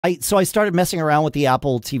So I started messing around with the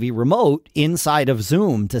Apple TV remote inside of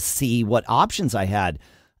Zoom to see what options I had.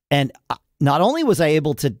 And not only was I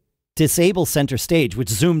able to disable center stage, which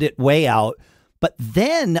zoomed it way out, but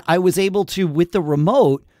then I was able to, with the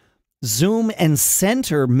remote, zoom and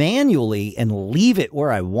center manually and leave it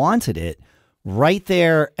where I wanted it right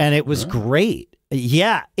there. And it was great.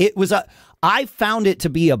 Yeah, it was I found it to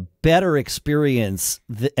be a better experience.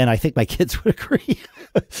 And I think my kids would agree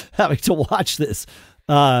having to watch this.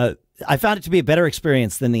 I found it to be a better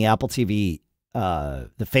experience than the Apple TV, the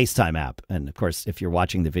FaceTime app. And of course, if you're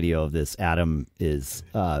watching the video of this, Adam is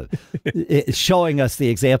showing us the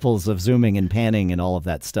examples of zooming and panning and all of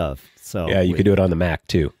that stuff. So yeah, you could do it on the Mac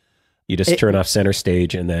too. You just turn off center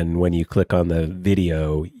stage, and then when you click on the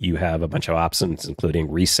video, you have a bunch of options, including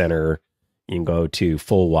recenter. You can go to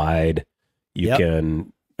full wide. You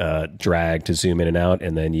can drag to zoom in and out,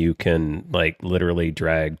 and then you can like literally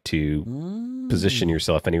drag to position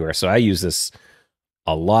yourself anywhere. So I use this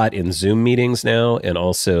a lot in Zoom meetings now, and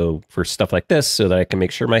also for stuff like this, so that I can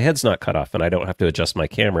make sure my head's not cut off and I don't have to adjust my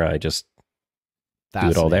camera. I just do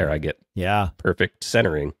it all there. I get perfect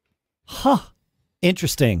centering. Huh.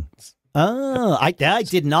 Interesting. Oh, I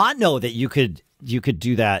did not know that you could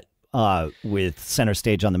do that with center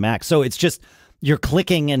stage on the Mac. So it's just you're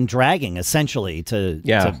clicking and dragging essentially to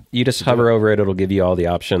you just hover over it. It'll give you all the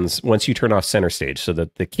options once you turn off center stage. So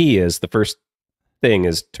that the key is, the first thing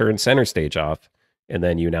is turn center stage off, and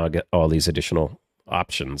then you now get all these additional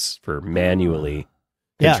options for manually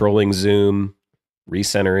controlling zoom,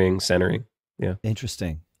 recentering, centering. Yeah,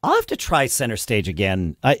 interesting. I'll have to try center stage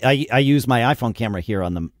again. I use my iPhone camera here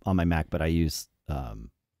on my Mac, but I use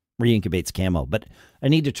Reincubate's Camo. But I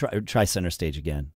need to try center stage again.